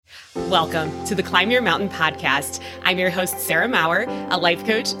Welcome to the Climb Your Mountain podcast. I'm your host, Sarah Maurer, a life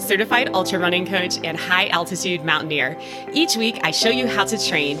coach, certified ultra running coach, and high altitude mountaineer. Each week, I show you how to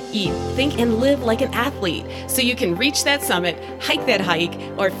train, eat, think, and live like an athlete so you can reach that summit, hike that hike,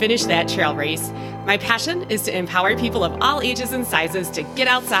 or finish that trail race. My passion is to empower people of all ages and sizes to get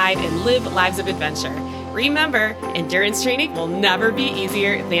outside and live lives of adventure. Remember, endurance training will never be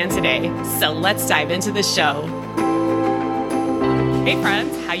easier than today. So let's dive into the show. Hey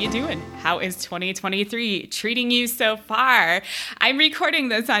friends, how you doing? How is 2023 treating you so far? I'm recording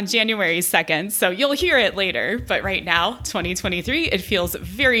this on January 2nd, so you'll hear it later. But right now, 2023, it feels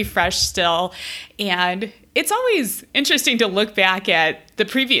very fresh still. And it's always interesting to look back at the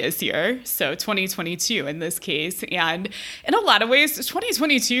previous year, so 2022 in this case. And in a lot of ways,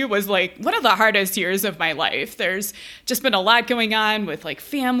 2022 was like one of the hardest years of my life. There's just been a lot going on with like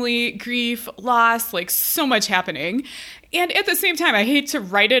family, grief, loss, like so much happening. And at the same time, I hate to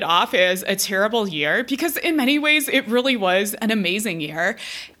write it off as a terrible year because in many ways, it really was an amazing year.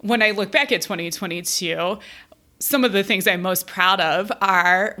 When I look back at 2022, some of the things I'm most proud of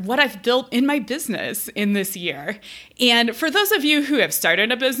are what I've built in my business in this year. And for those of you who have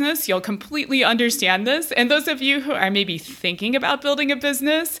started a business, you'll completely understand this. And those of you who are maybe thinking about building a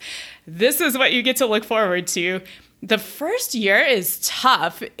business, this is what you get to look forward to. The first year is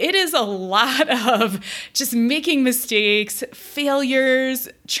tough. It is a lot of just making mistakes, failures,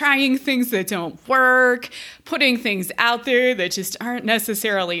 trying things that don't work, putting things out there that just aren't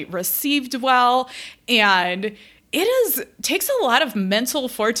necessarily received well. And takes a lot of mental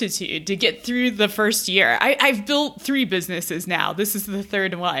fortitude to get through the first year. I've built 3 businesses now. This is the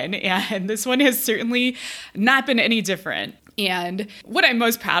third one. And this one has certainly not been any different. And what I'm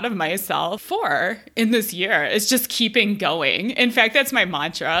most proud of myself for in this year is just keeping going. In fact, that's my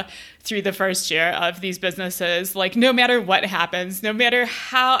mantra through the first year of these businesses. Like, no matter what happens, no matter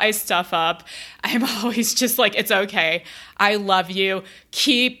how I stuff up, I'm always just like, it's okay. I love you.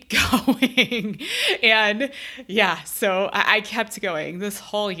 Keep going. And yeah, so I kept going this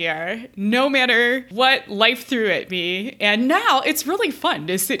whole year, no matter what life threw at me. And now it's really fun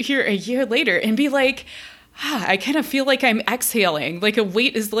to sit here a year later and be like, I kind of feel like I'm exhaling, like a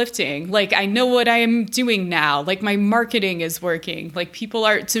weight is lifting, like I know what I'm doing now, like my marketing is working, like people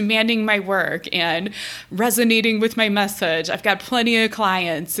are demanding my work and resonating with my message. I've got plenty of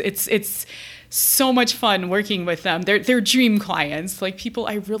clients. It's so much fun working with them. They're dream clients, like people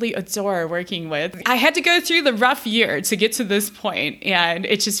I really adore working with. I had to go through the rough year to get to this point, and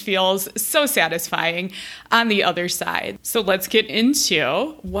it just feels so satisfying on the other side. So let's get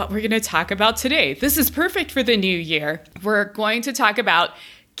into what we're going to talk about today. This is perfect for the new year. We're going to talk about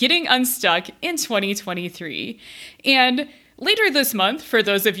getting unstuck in 2023. And later this month, for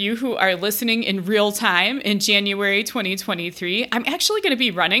those of you who are listening in real time in January 2023, I'm actually going to be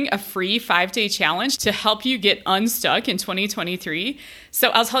running a free 5-day challenge to help you get unstuck in 2023. So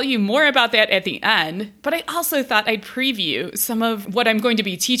I'll tell you more about that at the end, but I also thought I'd preview some of what I'm going to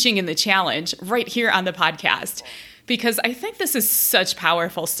be teaching in the challenge right here on the podcast, because I think this is such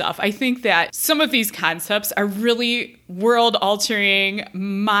powerful stuff. I think that some of these concepts are really world-altering,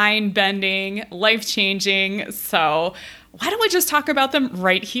 mind-bending, life-changing. So why don't we just talk about them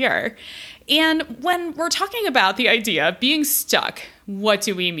right here? And when we're talking about the idea of being stuck, what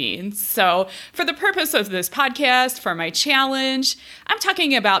do we mean? So for the purpose of this podcast, for my challenge, I'm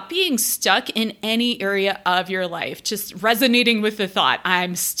talking about being stuck in any area of your life, just resonating with the thought,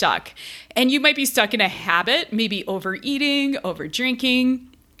 I'm stuck. And you might be stuck in a habit, maybe overeating, overdrinking.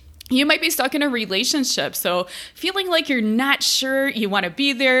 You might be stuck in a relationship, so feeling like you're not sure you want to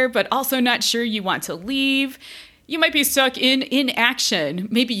be there, but also not sure you want to leave. You might be stuck in inaction.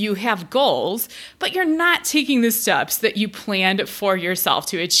 Maybe you have goals, but you're not taking the steps that you planned for yourself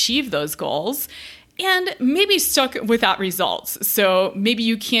to achieve those goals. And maybe stuck without results. So maybe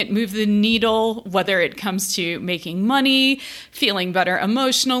you can't move the needle, whether it comes to making money, feeling better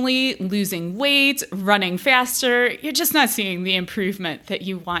emotionally, losing weight, running faster. You're just not seeing the improvement that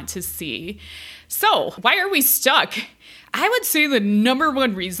you want to see. So why are we stuck? I would say the number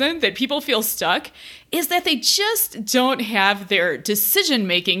one reason that people feel stuck is that they just don't have their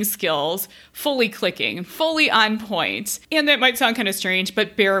decision-making skills fully clicking, fully on point. And that might sound kind of strange,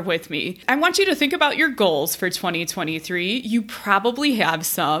 but bear with me. I want you to think about your goals for 2023. You probably have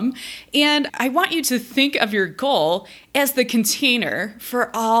some. And I want you to think of your goal as the container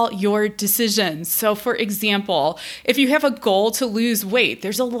for all your decisions. So for example, if you have a goal to lose weight,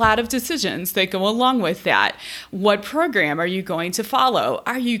 there's a lot of decisions that go along with that. What program are you going to follow?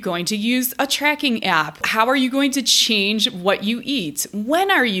 Are you going to use a tracking app? How are you going to change what you eat?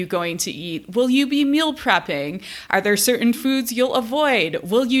 When are you going to eat? Will you be meal prepping? Are there certain foods you'll avoid?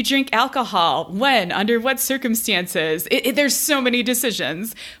 Will you drink alcohol? When? Under what circumstances? There's so many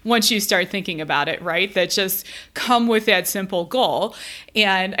decisions once you start thinking about it, right? That just come with that simple goal.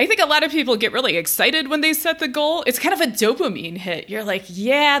 And I think a lot of people get really excited when they set the goal. It's kind of a dopamine hit. You're like,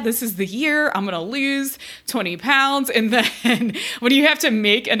 yeah, this is the year. I'm going to lose 20 pounds. And then when you have to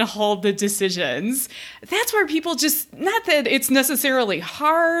make and hold the decisions, that's where people just, not that it's necessarily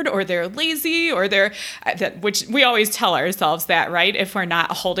hard or they're lazy or which we always tell ourselves that, right? If we're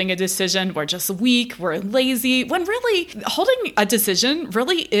not holding a decision, we're just weak, we're lazy, when really holding a decision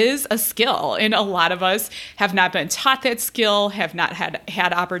really is a skill. And a lot of us have not been taught that skill, have not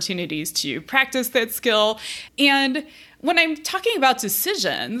had opportunities to practice that skill. And when I'm talking about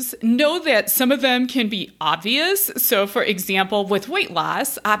decisions, know that some of them can be obvious. So for example, with weight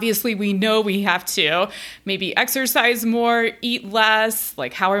loss, obviously we know we have to maybe exercise more, eat less,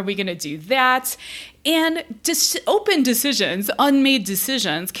 like how are we going to do that? And open decisions, unmade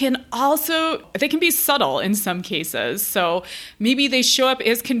decisions they can be subtle in some cases. So maybe they show up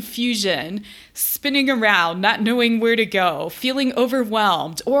as confusion, spinning around, not knowing where to go, feeling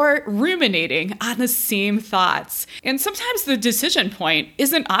overwhelmed, or ruminating on the same thoughts. And sometimes the decision point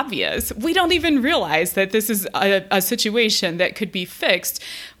isn't obvious. We don't even realize that this is a situation that could be fixed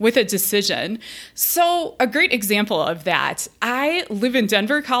with a decision. So a great example of that, I live in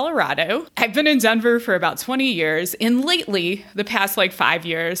Denver, Colorado. I've been in Denver for about 20 years. And lately, the past 5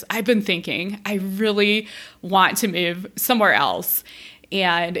 years, I've been thinking, I really want to move somewhere else.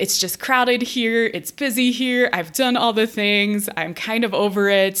 And it's just crowded here. It's busy here. I've done all the things. I'm kind of over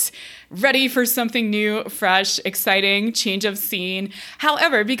it. Ready for something new, fresh, exciting, change of scene.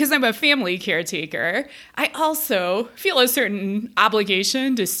 However, because I'm a family caretaker, I also feel a certain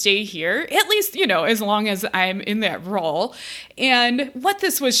obligation to stay here, at least, as long as I'm in that role. And what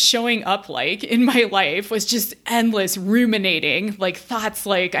this was showing up like in my life was just endless ruminating, thoughts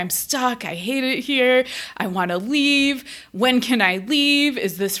like, I'm stuck, I hate it here, I want to leave, when can I leave,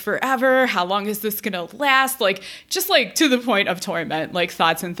 is this forever, how long is this going to last, just to the point of torment,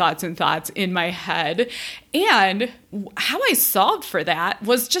 thoughts and thoughts and thoughts in my head. And how I solved for that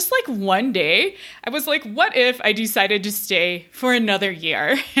was just one day, I was like, what if I decided to stay for another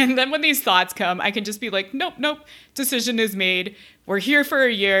year? And then when these thoughts come, I can just be like, nope, decision is made. We're here for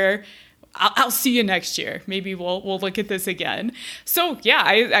a year. I'll see you next year. Maybe we'll look at this again. So yeah,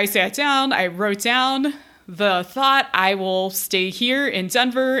 I sat down, I wrote down the thought, I will stay here in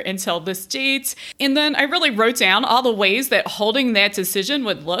Denver until this date. And then I really wrote down all the ways that holding that decision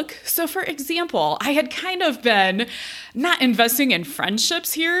would look. So for example, I had kind of been not investing in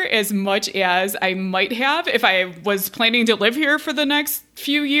friendships here as much as I might have if I was planning to live here for the next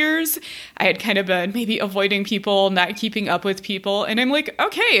few years. I had kind of been maybe avoiding people, not keeping up with people. And I'm like,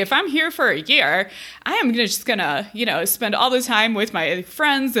 okay, if I'm here for a year, I am just gonna, spend all the time with my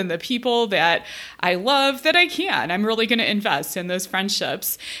friends and the people that I love that I can. I'm really gonna invest in those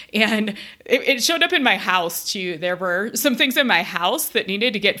friendships. And it showed up in my house too. There were some things in my house that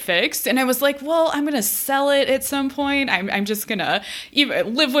needed to get fixed. And I was like, well, I'm gonna sell it at some point. I'm just gonna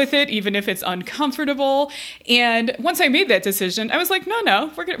live with it, even if it's uncomfortable. And once I made that decision, I was like,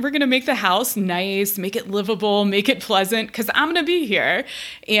 no, we're gonna make the house nice, make it livable, make it pleasant, because I'm gonna be here,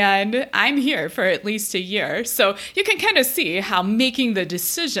 and I'm here for at least a year. So you can kind of see how making the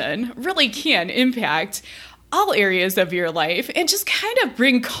decision really can impact all areas of your life and just kind of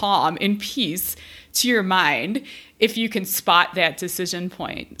bring calm and peace to your mind if you can spot that decision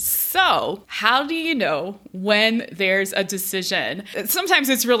point. So how do you know when there's a decision? Sometimes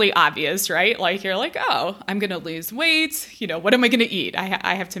it's really obvious, right? You're like, oh, I'm going to lose weight. What am I going to eat?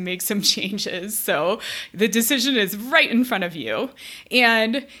 I have to make some changes. So the decision is right in front of you.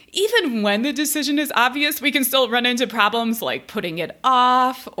 And even when the decision is obvious, we can still run into problems like putting it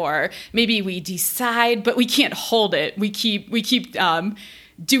off, or maybe we decide, but we can't hold it. We keep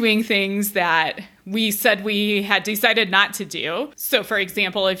doing things that we said we had decided not to do. So for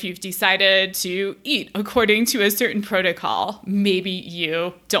example, if you've decided to eat according to a certain protocol, maybe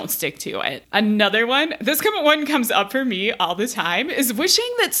you don't stick to it. Another one, this one comes up for me all the time, is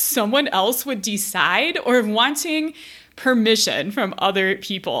wishing that someone else would decide, or wanting permission from other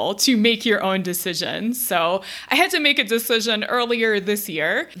people to make your own decisions. So I had to make a decision earlier this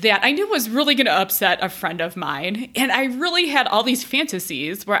year that I knew was really going to upset a friend of mine. And I really had all these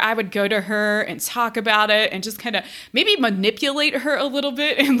fantasies where I would go to her and talk about it and just kind of maybe manipulate her a little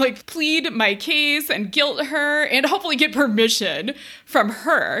bit and plead my case and guilt her and hopefully get permission from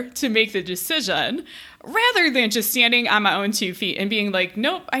her to make the decision. rather than just standing on my own 2 feet and being like,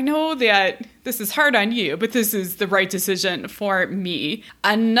 nope, I know that this is hard on you, but this is the right decision for me.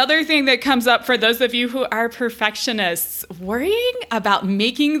 Another thing that comes up for those of you who are perfectionists, worrying about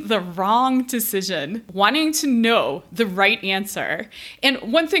making the wrong decision, wanting to know the right answer. And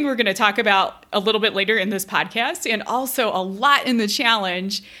one thing we're going to talk about a little bit later in this podcast, and also a lot in the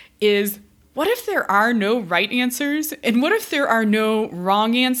challenge, is what if there are no right answers? And what if there are no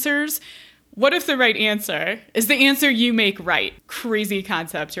wrong answers? What if the right answer is the answer you make right? Crazy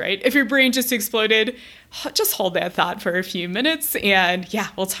concept, right? If your brain just exploded, just hold that thought for a few minutes and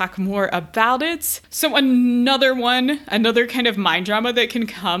we'll talk more about it. So another kind of mind drama that can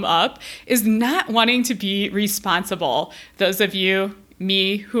come up is not wanting to be responsible. Those of you,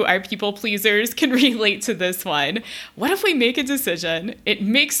 me, who are people pleasers, can relate to this one. What if we make a decision, it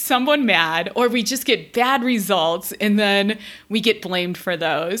makes someone mad, or we just get bad results, and then we get blamed for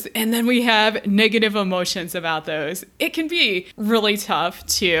those, and then we have negative emotions about those? It can be really tough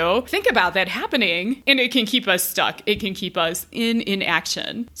to think about that happening, and it can keep us stuck. It can keep us in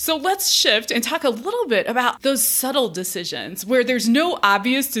inaction. So let's shift and talk a little bit about those subtle decisions where there's no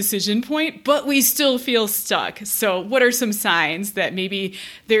obvious decision point, but we still feel stuck. So what are some signs that maybe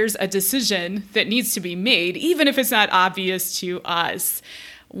there's a decision that needs to be made, even if it's not obvious to us?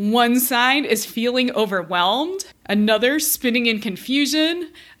 One sign is feeling overwhelmed. Another, spinning in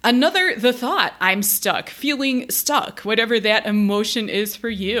confusion. Another, the thought, I'm stuck, feeling stuck, whatever that emotion is for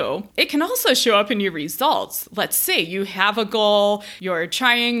you. It can also show up in your results. Let's say you have a goal, you're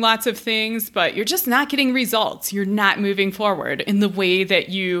trying lots of things, but you're just not getting results. You're not moving forward in the way that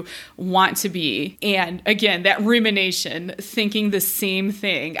you want to be. And again, that rumination, thinking the same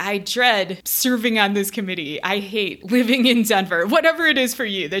thing. I dread serving on this committee. I hate living in Denver. Whatever it is for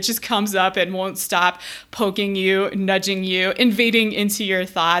you that just comes up and won't stop poking you, nudging you, invading into your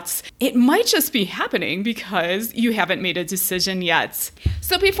thoughts. It might just be happening because you haven't made a decision yet.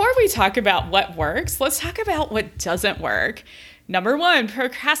 So before we talk about what works, let's talk about what doesn't work. Number 1,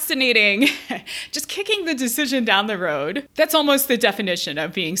 procrastinating, just kicking the decision down the road. That's almost the definition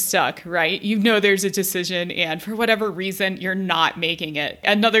of being stuck, right? You know there's a decision and for whatever reason, you're not making it.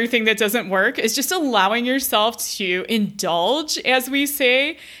 Another thing that doesn't work is just allowing yourself to indulge, as we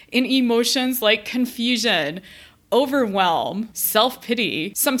say, in emotions like confusion, overwhelm,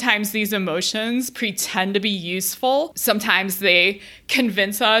 self-pity. Sometimes these emotions pretend to be useful. Sometimes they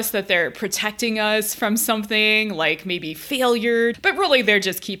convince us that they're protecting us from something like maybe failure, but really they're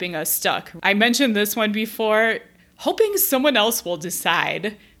just keeping us stuck. I mentioned this one before, hoping someone else will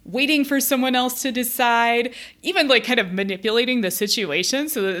decide. Waiting for someone else to decide, even like kind of manipulating the situation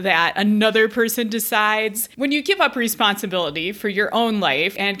so that another person decides. When you give up responsibility for your own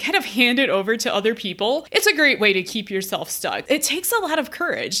life and kind of hand it over to other people, it's a great way to keep yourself stuck. It takes a lot of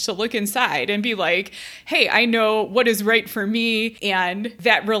courage to look inside and be like, hey, I know what is right for me, and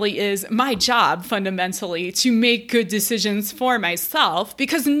that really is my job fundamentally to make good decisions for myself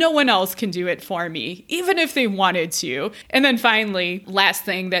because no one else can do it for me, even if they wanted to. And then finally, last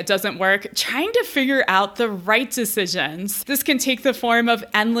thing that doesn't work, trying to figure out the right decisions. This can take the form of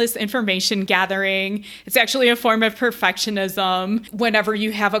endless information gathering. It's actually a form of perfectionism. Whenever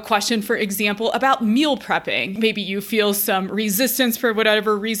you have a question, for example, about meal prepping, maybe you feel some resistance for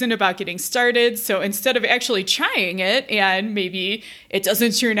whatever reason about getting started. So instead of actually trying it, and maybe it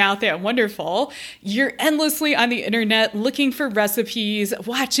doesn't turn out that wonderful, you're endlessly on the internet looking for recipes,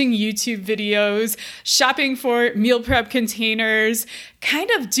 watching YouTube videos, shopping for meal prep containers, kind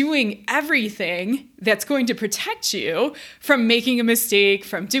of doing everything that's going to protect you from making a mistake,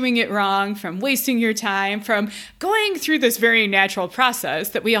 from doing it wrong, from wasting your time, from going through this very natural process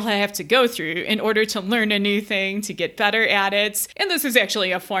that we all have to go through in order to learn a new thing, to get better at it. And this is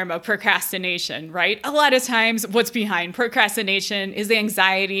actually a form of procrastination, right? A lot of times what's behind procrastination is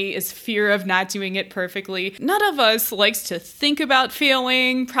anxiety, is fear of not doing it perfectly. None of us likes to think about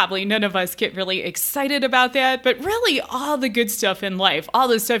failing. Probably none of us get really excited about that, but really all the good stuff in life, all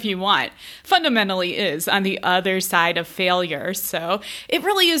the stuff you want, fundamentally is on the other side of failure. So it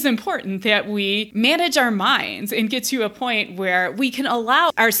really is important that we manage our minds and get to a point where we can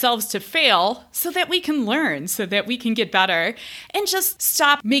allow ourselves to fail so that we can learn, so that we can get better, and just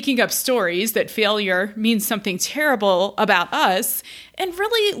stop making up stories that failure means something terrible about us, and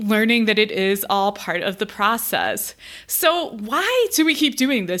really learning that it is all part of the process. So why do we keep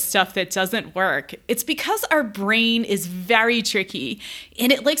doing this stuff that doesn't work? It's because our brain is very tricky,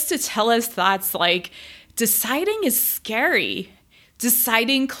 and it likes to tell us thoughts like, deciding is scary.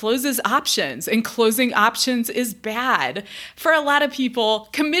 Deciding closes options, and closing options is bad. For a lot of people,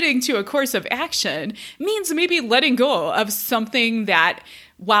 committing to a course of action means maybe letting go of something that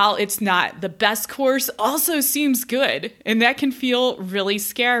while it's not the best course, also seems good. And that can feel really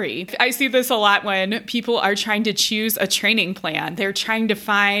scary. I see this a lot when people are trying to choose a training plan. They're trying to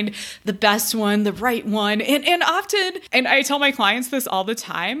find the best one, the right one. And often, and I tell my clients this all the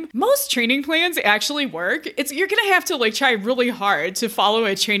time, most training plans actually work. You're going to have to try really hard to follow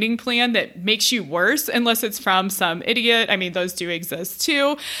a training plan that makes you worse, unless it's from some idiot. I mean, those do exist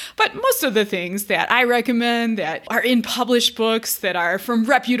too. But most of the things that I recommend that are in published books, that are from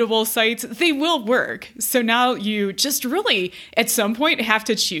reputable sites, they will work. So now you just really, at some point, have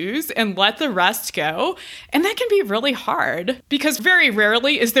to choose and let the rest go. And that can be really hard because very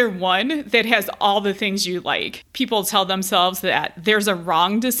rarely is there one that has all the things you like. People tell themselves that there's a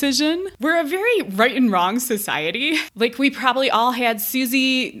wrong decision. We're a very right and wrong society. We probably all had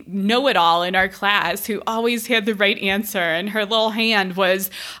Susie Know-It-All in our class who always had the right answer and her little hand was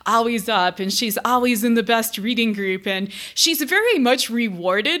always up and she's always in the best reading group and she's very much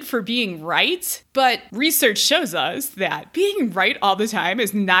rewarded for being right. But research shows us that being right all the time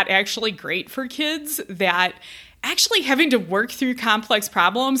is not actually great for kids, that actually having to work through complex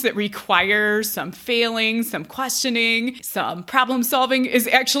problems that require some failing, some questioning, some problem solving is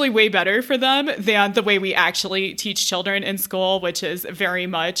actually way better for them than the way we actually teach children in school, which is very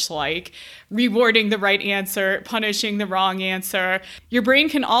much rewarding the right answer, punishing the wrong answer. Your brain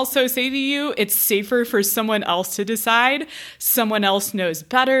can also say to you, it's safer for someone else to decide. Someone else knows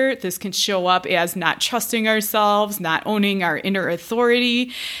better. This can show up as not trusting ourselves, not owning our inner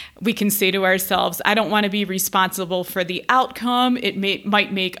authority. We can say to ourselves, I don't want to be responsible for the outcome. It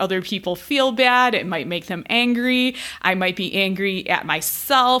might make other people feel bad. It might make them angry. I might be angry at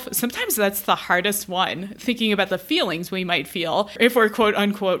myself. Sometimes that's the hardest one, thinking about the feelings we might feel if we're quote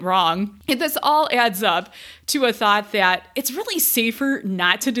unquote wrong. And this all adds up to a thought that it's really safer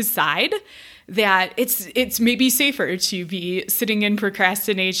not to decide, that it's maybe safer to be sitting in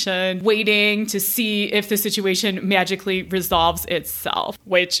procrastination, waiting to see if the situation magically resolves itself,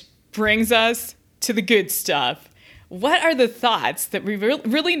 which brings us to the good stuff. What are the thoughts that we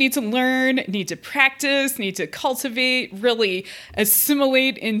really need to learn, need to practice, need to cultivate, really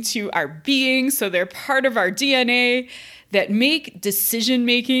assimilate into our being so they're part of our DNA, that make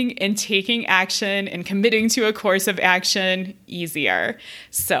decision-making and taking action and committing to a course of action easier?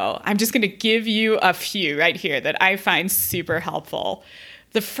 So I'm just going to give you a few right here that I find super helpful.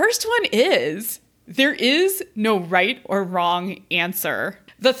 The first one is, there is no right or wrong answer.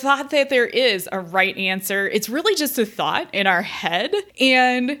 The thought that there is a right answer, it's really just a thought in our head.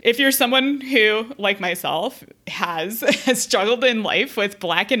 And if you're someone who, like myself, has struggled in life with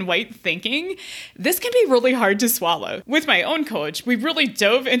black and white thinking, this can be really hard to swallow. With my own coach, we really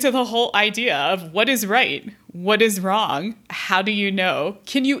dove into the whole idea of what is right, what is wrong, how do you know?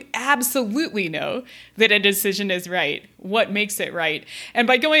 Can you absolutely know that a decision is right? What makes it right? And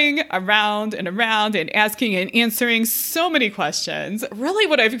by going around and around and asking and answering so many questions, really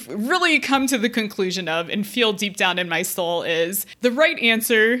what I've really come to the conclusion of and feel deep down in my soul is the right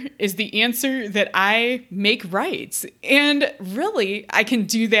answer is the answer that I make right. And really, I can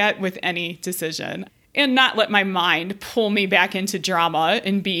do that with any decision. And not let my mind pull me back into drama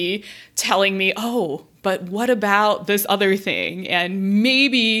and be telling me, oh, but what about this other thing? And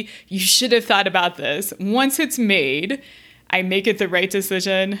maybe you should have thought about this. Once it's made, I make it the right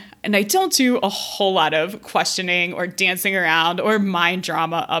decision, and I don't do a whole lot of questioning or dancing around or mind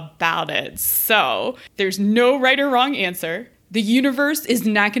drama about it. So there's no right or wrong answer. The universe is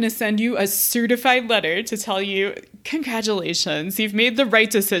not going to send you a certified letter to tell you, congratulations, you've made the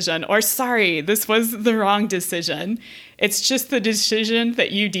right decision, or sorry, this was the wrong decision. It's just the decision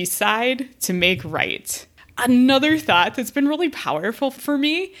that you decide to make right. Another thought that's been really powerful for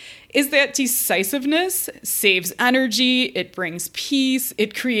me is that decisiveness saves energy, it brings peace,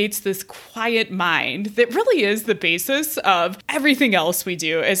 it creates this quiet mind that really is the basis of everything else we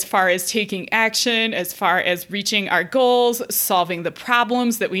do as far as taking action, as far as reaching our goals, solving the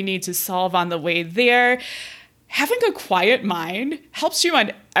problems that we need to solve on the way there. Having a quiet mind helps you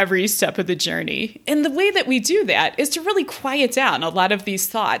on every step of the journey. And the way that we do that is to really quiet down a lot of these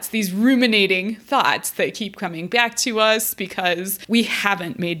thoughts, these ruminating thoughts that keep coming back to us because we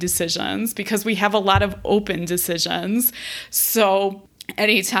haven't made decisions, because we have a lot of open decisions. So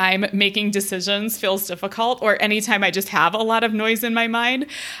anytime making decisions feels difficult, or anytime I just have a lot of noise in my mind,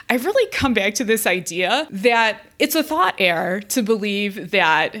 I really come back to this idea that it's a thought error to believe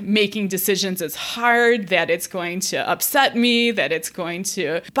that making decisions is hard, that it's going to upset me, that it's going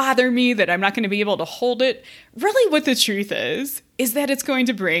to bother me, that I'm not going to be able to hold it. Really, what the truth is is that it's going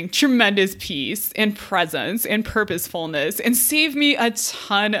to bring tremendous peace and presence and purposefulness and save me a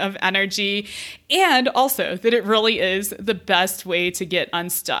ton of energy, and also that it really is the best way to get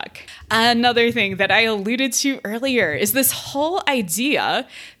unstuck. Another thing that I alluded to earlier is this whole idea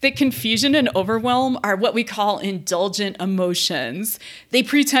that confusion and overwhelm are what we call indulgent emotions. They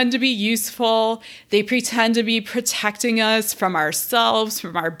pretend to be useful. They pretend to be protecting us from ourselves,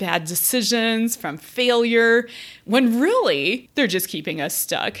 from our bad decisions, from failure, when really they're just keeping us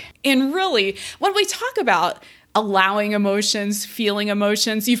stuck. And really, when we talk about allowing emotions, feeling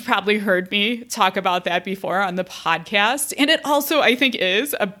emotions, you've probably heard me talk about that before on the podcast. And it also, I think,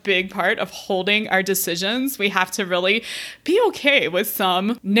 is a big part of holding our decisions. We have to really be okay with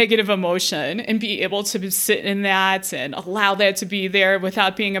some negative emotion and be able to sit in that and allow that to be there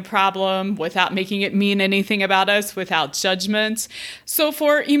without being a problem, without making it mean anything about us, without judgment. So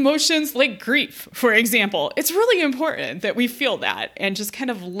for emotions like grief, for example, it's really important that we feel that and just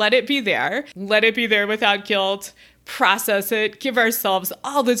kind of let it be there without guilt. Process it, give ourselves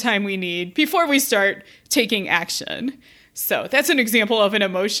all the time we need before we start taking action. So that's an example of an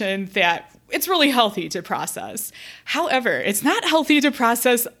emotion that it's really healthy to process. However, it's not healthy to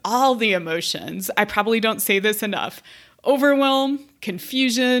process all the emotions. I probably don't say this enough. Overwhelm,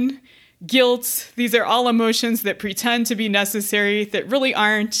 confusion, guilt, these are all emotions that pretend to be necessary that really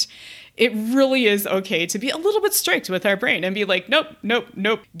aren't. It really is okay to be a little bit strict with our brain and be like, nope.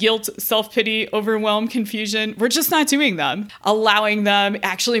 Guilt, self-pity, overwhelm, confusion, we're just not doing them. Allowing them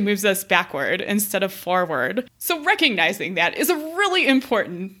actually moves us backward instead of forward. So recognizing that is a really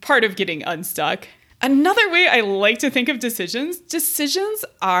important part of getting unstuck. Another way I like to think of decisions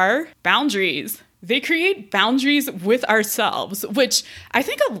are boundaries. They create boundaries with ourselves, which I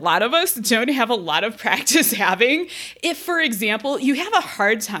think a lot of us don't have a lot of practice having. If, for example, you have a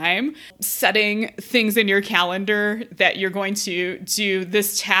hard time setting things in your calendar that you're going to do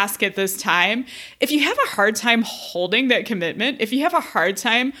this task at this time, if you have a hard time holding that commitment, if you have a hard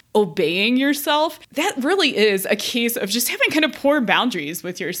time obeying yourself, that really is a case of just having kind of poor boundaries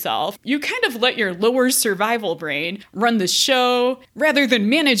with yourself. You kind of let your lower survival brain run the show rather than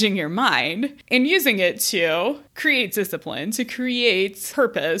managing your mind and using it to create discipline, to create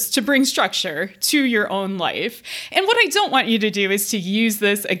purpose, to bring structure to your own life. And what I don't want you to do is to use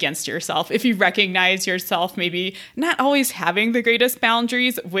this against yourself. If you recognize yourself maybe not always having the greatest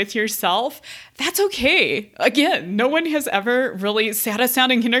boundaries with yourself, that's okay. Again, no one has ever really sat us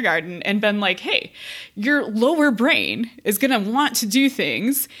down in kindergarten and been like, hey, your lower brain is going to want to do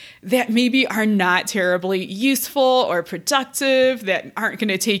things that maybe are not terribly useful or productive, that aren't going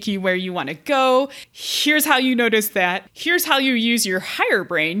to take you where you want to go. Here's how you notice that. Here's how you use your higher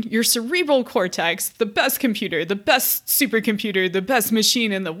brain, your cerebral cortex, the best computer, the best supercomputer, the best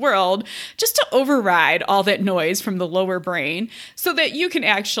machine in the world, just to override all that noise from the lower brain so that you can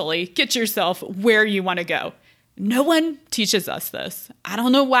actually get yourself where you want to go. No one teaches us this. I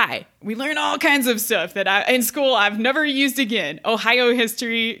don't know why. We learn all kinds of stuff that in school I've never used again. Ohio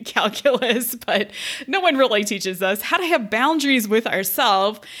history, calculus, but no one really teaches us how to have boundaries with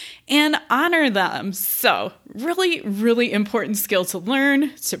ourselves and honor them. So really, really important skill to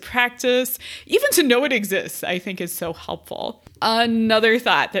learn, to practice, even to know it exists, I think is so helpful. Another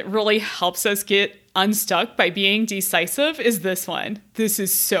thought that really helps us get unstuck by being decisive is this one. This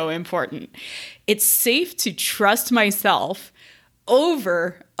is so important. It's safe to trust myself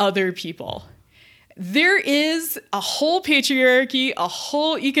over other people. There is a whole patriarchy, a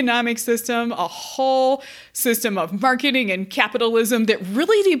whole economic system, a whole system of marketing and capitalism that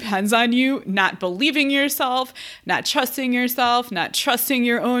really depends on you not believing yourself, not trusting yourself, not trusting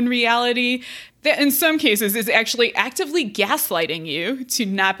your own reality. That in some cases is actually actively gaslighting you to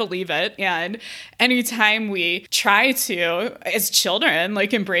not believe it. And anytime we try to, as children,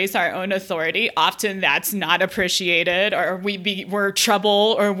 embrace our own authority, often that's not appreciated, or we're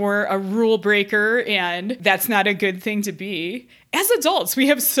trouble, or we're a rule breaker, and that's not a good thing to be. As adults, we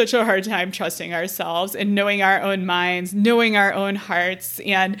have such a hard time trusting ourselves and knowing our own minds, knowing our own hearts.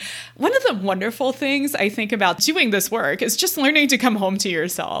 And one of the wonderful things I think about doing this work is just learning to come home to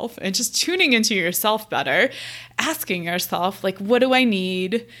yourself and just tuning into yourself better, asking yourself, what do I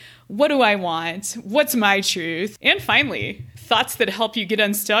need? What do I want? What's my truth? And finally, thoughts that help you get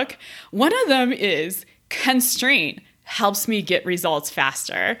unstuck. One of them is constraint helps me get results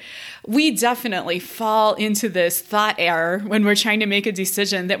faster. We definitely fall into this thought error when we're trying to make a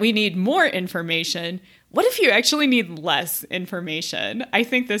decision that we need more information. What if you actually need less information? I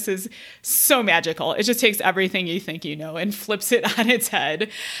think this is so magical. It just takes everything you think you know and flips it on its head.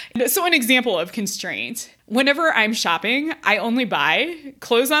 So an example of constraint. Whenever I'm shopping, I only buy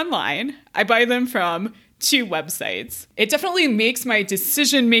clothes online. I buy them from 2 websites. It definitely makes my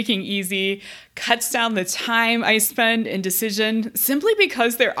decision making easy, cuts down the time I spend in decision simply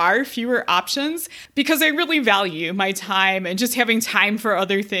because there are fewer options, because I really value my time and just having time for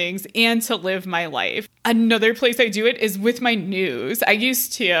other things and to live my life. Another place I do it is with my news. I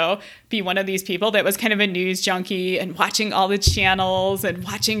used to be one of these people that was kind of a news junkie and watching all the channels and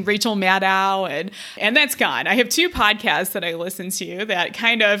watching Rachel Maddow, and that's gone. I have 2 podcasts that I listen to that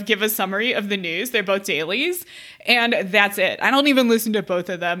kind of give a summary of the news. They're both dailies, and that's it. I don't even listen to both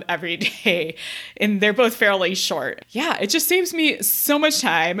of them every day, and they're both fairly short. Yeah, it just saves me so much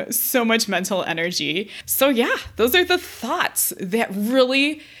time, so much mental energy. So yeah, those are the thoughts that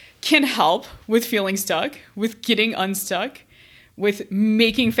really can help with feeling stuck, with getting unstuck, with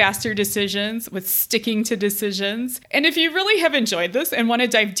making faster decisions, with sticking to decisions. And if you really have enjoyed this and want to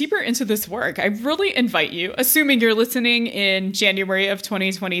dive deeper into this work, I really invite you, assuming you're listening in January of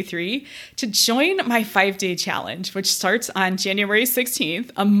 2023, to join my 5-day challenge, which starts on January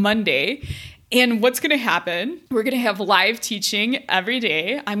 16th, a Monday. And what's going to happen? We're going to have live teaching every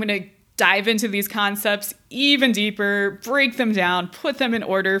day. I'm going to dive into these concepts even deeper, break them down, put them in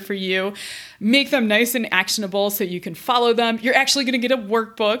order for you, make them nice and actionable so you can follow them. You're actually going to get a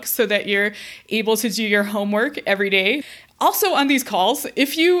workbook so that you're able to do your homework every day. Also on these calls,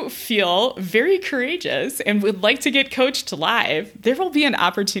 if you feel very courageous and would like to get coached live, there will be an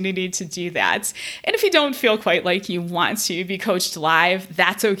opportunity to do that. And if you don't feel quite like you want to be coached live,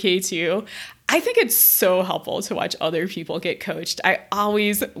 that's okay too. I think it's so helpful to watch other people get coached. I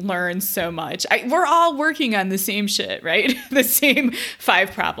always learn so much. We're all working on the same shit, right? The same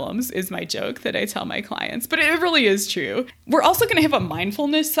 5 problems is my joke that I tell my clients, but it really is true. We're also going to have a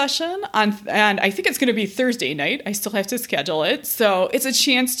mindfulness session and I think it's going to be Thursday night. I still have to schedule it. So it's a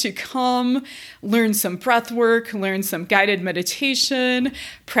chance to come learn some breath work, learn some guided meditation,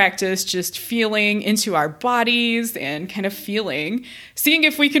 practice just feeling into our bodies and kind of seeing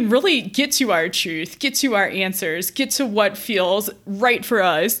if we can really get to our truth, get to our answers, get to what feels right for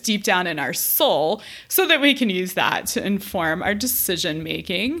us deep down in our soul so that we can use that to inform our decision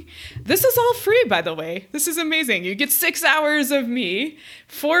making. This is all free, by the way. This is amazing. You get 6 hours of me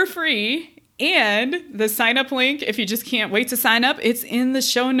for free. And the sign up link, if you just can't wait to sign up, it's in the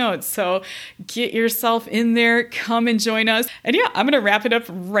show notes. So get yourself in there, come and join us. And yeah, I'm going to wrap it up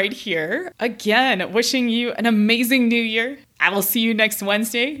right here. Again, wishing you an amazing new year. I will see you next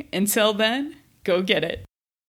Wednesday. Until then, go get it.